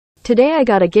Today I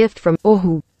got a gift from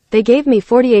Ohuhu. They gave me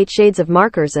 48 shades of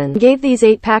markers and gave these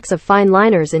 8 packs of fine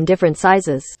liners in different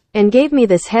sizes, and gave me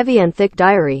this heavy and thick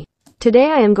diary. Today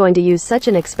I am going to use such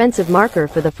an expensive marker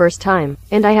for the first time,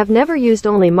 and I have never used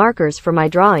only markers for my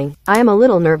drawing. I am a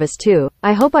little nervous too.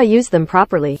 I hope I use them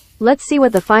properly. Let's see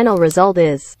what the final result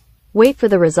is. Wait for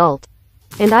the result.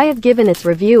 And I have given its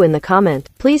review in the comment.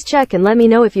 Please check and let me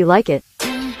know if you like it.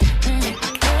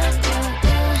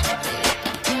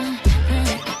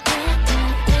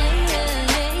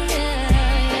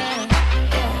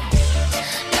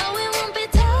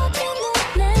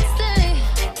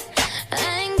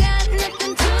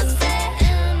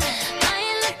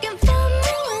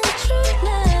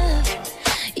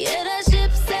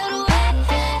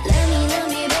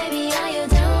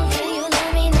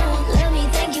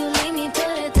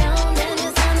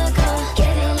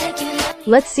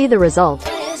 Let's see the result.